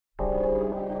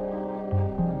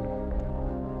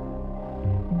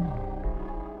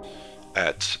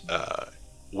at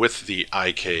with the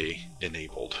IK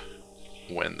enabled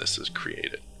when this is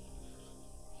created.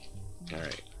 All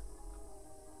right.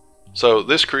 So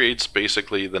this creates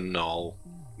basically the null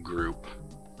group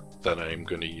that I'm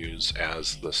going to use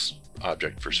as this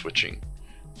object for switching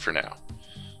for now.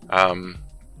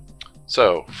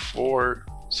 So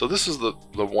this is the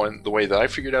way that I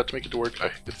figured out to make it to work.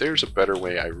 If there's a better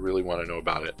way, I really want to know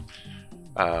about it.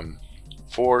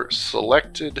 For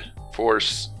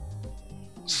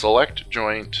select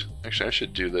joint, actually I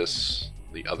should do this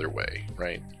the other way,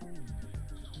 right?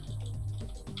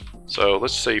 So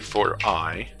let's say for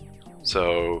I,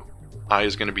 so I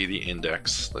is going to be the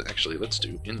index. Actually, let's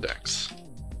do index.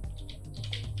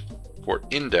 For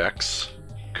index,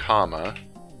 comma,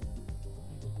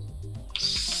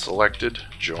 selected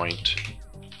joint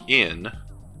in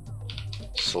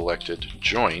selected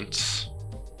joints,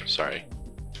 sorry,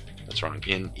 that's wrong,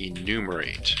 in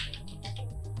enumerate.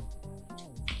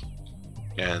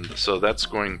 And so that's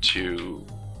going to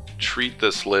treat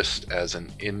this list as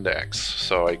an index,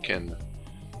 so I can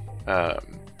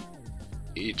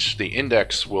the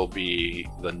index will be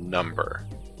the number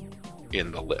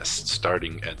in the list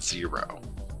starting at 0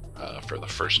 for the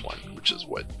first one, which is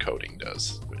what coding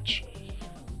does. Which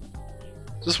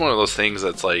is just one of those things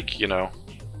that's like, you know,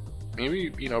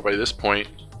 maybe, you know, by this point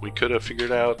we could have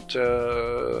figured out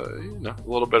you know, a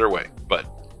little better way, but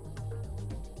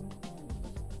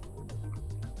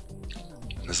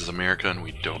this is America and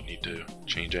we don't need to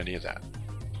change any of that.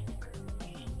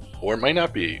 Or it might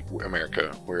not be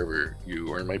America wherever you,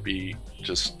 or it might be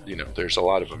just, you know, there's a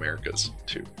lot of Americas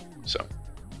too. So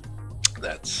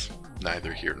that's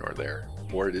neither here nor there.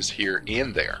 Or it is here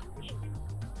and there.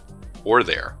 Or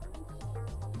there.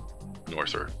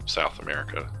 North or South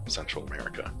America, Central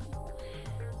America.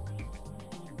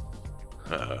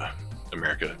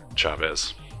 America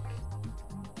Chavez.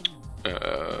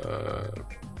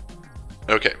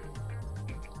 Okay.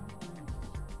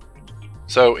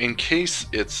 So in case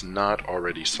it's not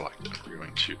already selected, we're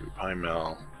going to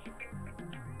iml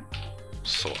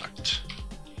select.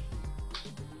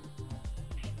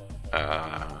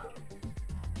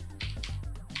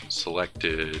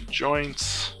 Selected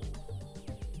joints.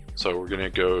 So we're going to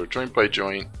go joint by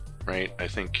joint, right? I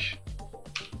think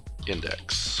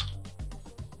index.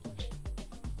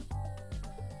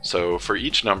 So for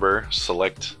each number,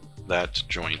 select that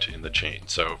joint in the chain.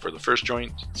 So for the first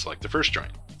joint, select the first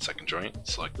joint. Second joint,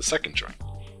 select the second joint.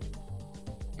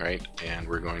 Right? And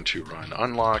we're going to run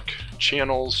unlock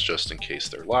channels just in case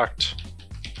they're locked.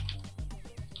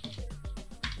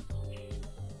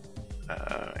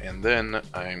 And then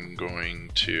I'm going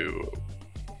to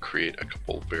create a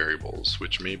couple variables,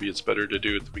 which maybe it's better to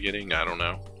do at the beginning, I don't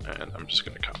know. And I'm just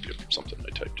going to copy it from something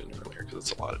I typed in earlier because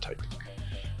it's a lot of typing.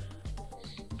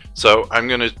 So I'm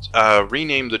going to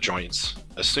rename the joints,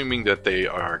 assuming that they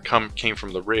are came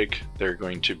from the rig. They're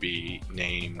going to be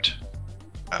named,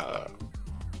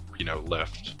 you know,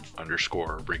 left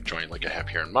underscore rig joint like I have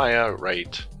here in Maya,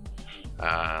 right?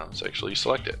 Let's actually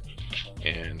select it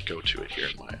and go to it here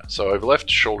in Maya. So I've left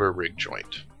shoulder rig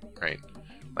joint, right?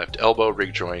 Left elbow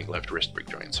rig joint, left wrist rig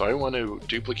joint. So I want to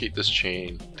duplicate this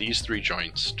chain, these three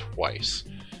joints twice,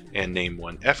 and name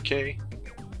one FK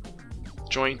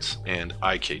joints and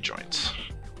IK joints.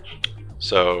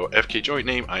 So FK joint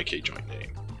name, IK joint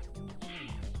name.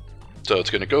 So it's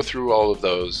going to go through all of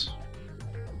those,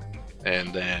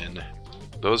 and then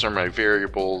those are my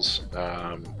variables.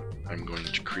 I'm going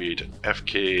to create an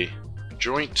FK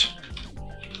joint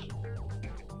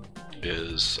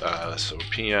is so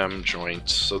PM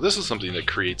joints. So this is something that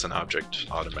creates an object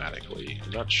automatically. I'm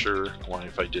not sure why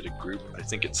if I did a group. I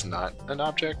think it's not an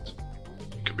object.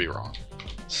 Could be wrong.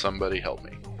 Somebody help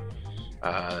me.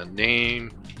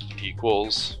 Name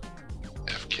equals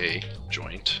FK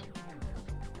joint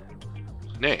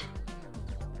name.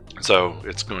 So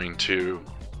it's going to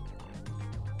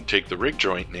take the rig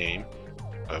joint name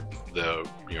of the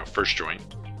first joint,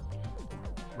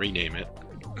 rename it,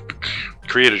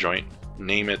 create a joint,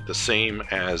 name it the same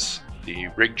as the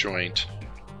rig joint,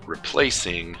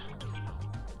 replacing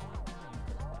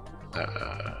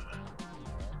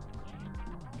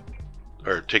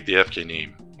or take the FK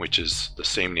name, which is the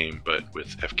same name but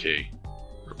with FK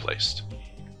replaced.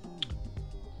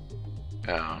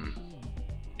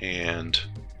 And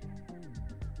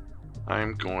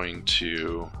I'm going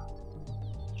to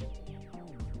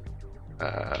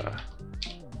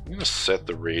set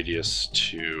the radius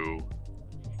to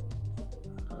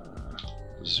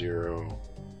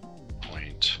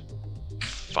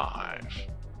 0.5.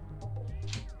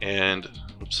 And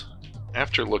oops,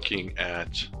 after looking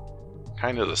at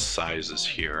kind of the sizes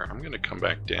here, I'm going to come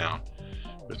back down.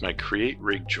 with my create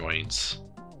rig joints,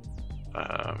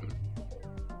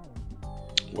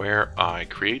 where I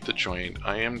create the joint,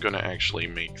 I am going to actually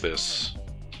make this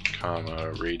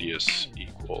comma radius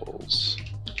equals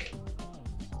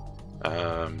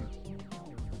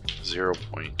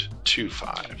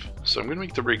 0.25. So I'm going to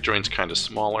make the rig joints kind of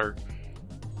smaller.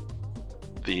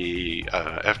 The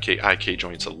FK IK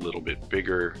joints a little bit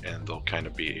bigger, and they'll kind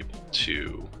of be able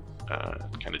to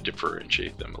kind of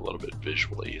differentiate them a little bit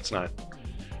visually. It's not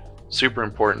super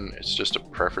important, it's just a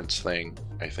preference thing,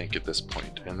 I think, at this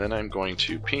point. And then I'm going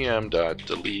to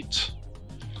pm.delete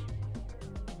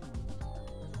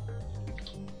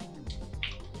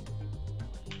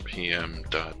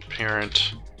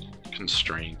pm.parent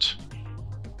constraint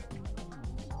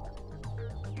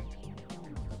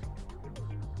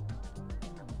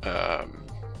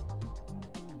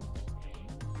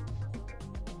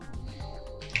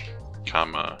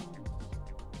comma.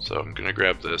 So I'm going to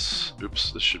grab this.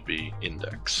 Oops, this should be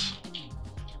index.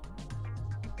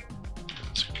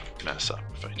 It's going to mess up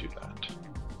if I do that.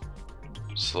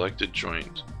 Selected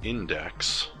joint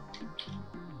index.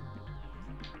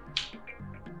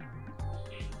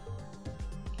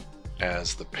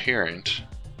 As the parent.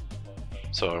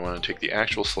 So I want to take the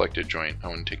actual selected joint. I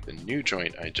want to take the new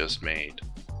joint I just made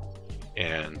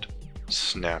and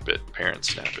snap it, parent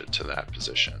snap it to that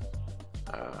position.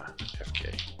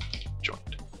 FK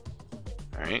joint.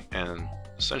 Alright, and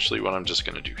essentially what I'm just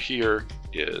going to do here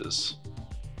is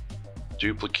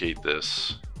duplicate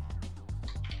this,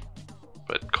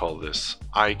 but call this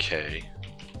IK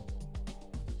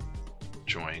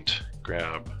joint,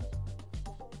 grab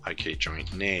IK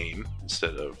joint name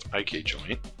instead of IK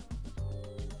joint,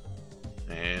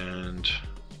 and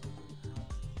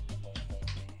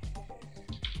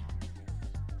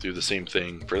do the same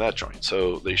thing for that joint.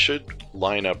 So they should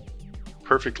line up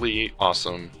perfectly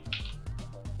awesome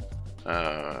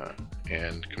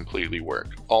and completely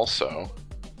work. Also,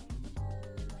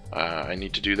 I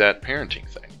need to do that parenting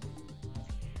thing.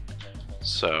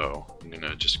 So I'm going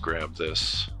to just grab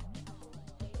this.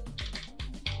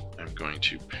 I'm going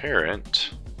to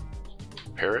parent.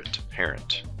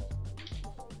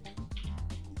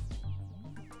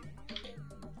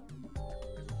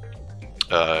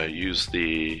 Use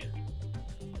the,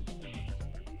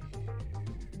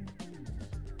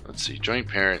 let's see, joint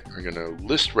parent. We're going to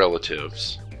list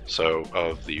relatives, so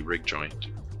of the rig joint,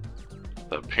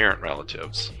 the parent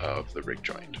relatives of the rig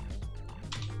joint.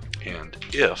 And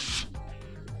if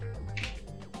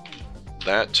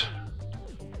that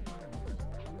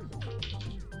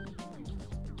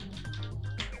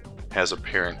has a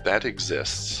parent that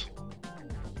exists,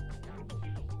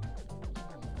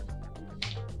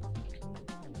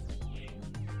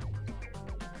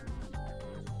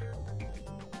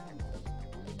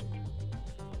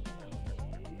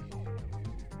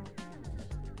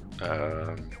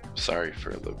 sorry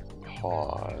for the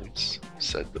pause,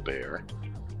 said the bear.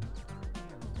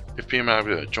 If PM out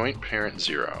of joint parent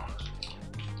 0,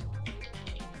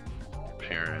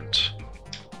 parent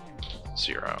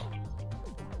 0.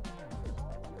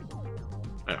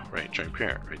 Oh, right, joint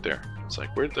parent right there. It's like,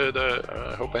 where'd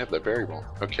the I hope I have that variable.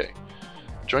 Okay,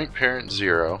 joint parent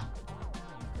 0.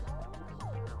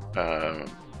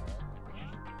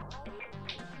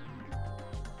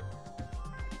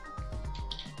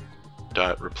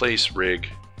 Dot replace rig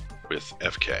with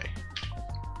FK.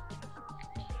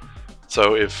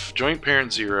 So if joint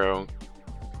parent 0,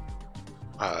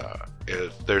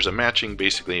 if there's a matching,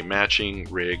 basically a matching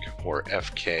rig or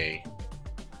FK,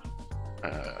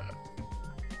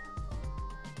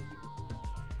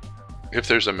 if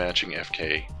there's a matching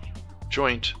FK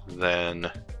joint,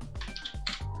 then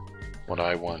what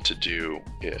I want to do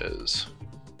is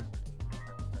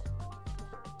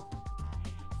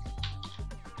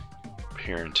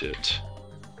parent it,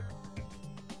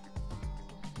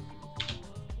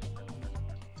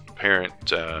 parent,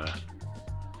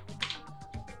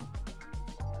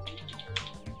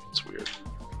 it's weird,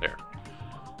 there.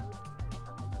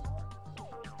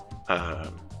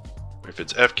 If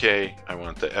it's FK, I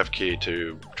want the FK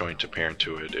to joint to parent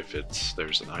to it if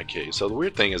there's an IK. So the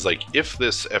weird thing is, like, if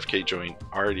this FK joint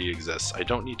already exists, I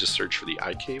don't need to search for the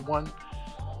IK one,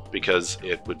 because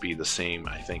it would be the same,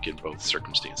 I think, in both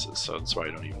circumstances. So that's why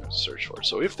I don't even have to search for it.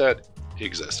 So if that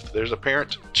exists, if there's a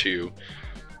parent to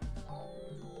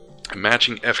a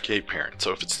matching FK parent,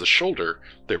 so if it's the shoulder,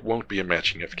 there won't be a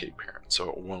matching FK parent, so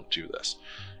it won't do this.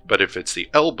 But if it's the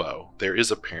elbow, there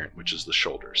is a parent, which is the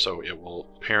shoulder, so it will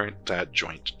parent that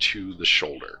joint to the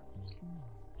shoulder.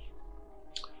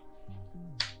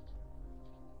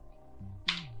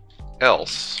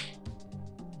 Else,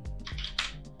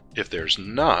 if there's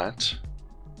not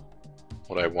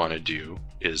what I want to do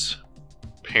is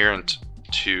parent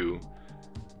to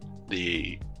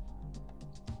the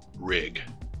rig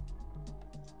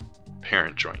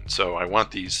parent joint. So I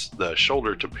want the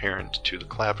shoulder to parent to the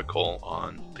clavicle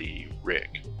on the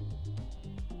rig.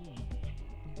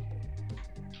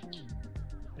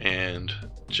 And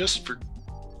just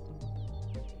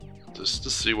to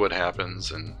see what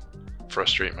happens and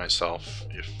frustrate myself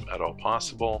if at all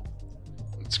possible,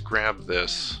 let's grab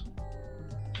this.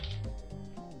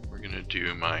 We're gonna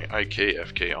do my IK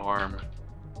FK arm.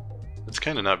 It's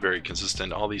kind of not very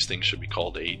consistent. All these things should be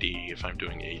called AD if I'm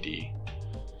doing AD.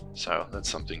 So that's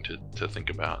something to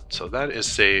think about. So that is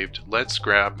saved. Let's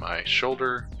grab my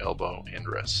shoulder, elbow, and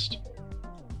wrist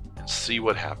and see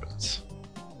what happens.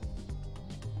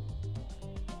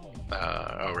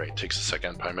 Alright, takes a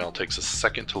second. PyMail takes a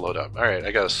second to load up. Alright,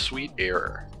 I got a sweet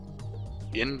error.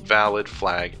 Invalid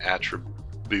flag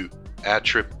attribute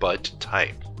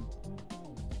type.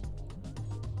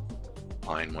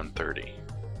 Line 130.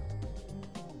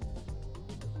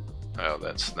 Oh,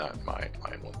 that's not my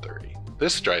line 130.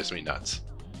 This drives me nuts.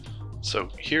 So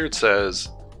here it says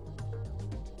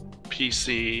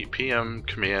PM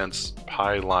commands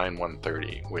line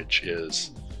 130, which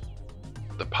is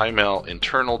the PyMail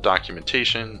internal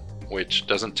documentation, which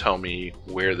doesn't tell me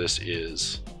where this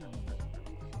is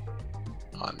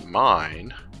on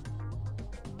mine.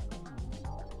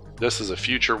 This is a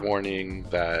future warning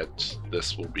that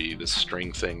this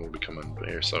string thing will become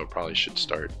unfair, so it probably should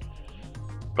start.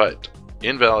 But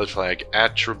invalid flag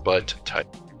attribute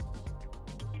type.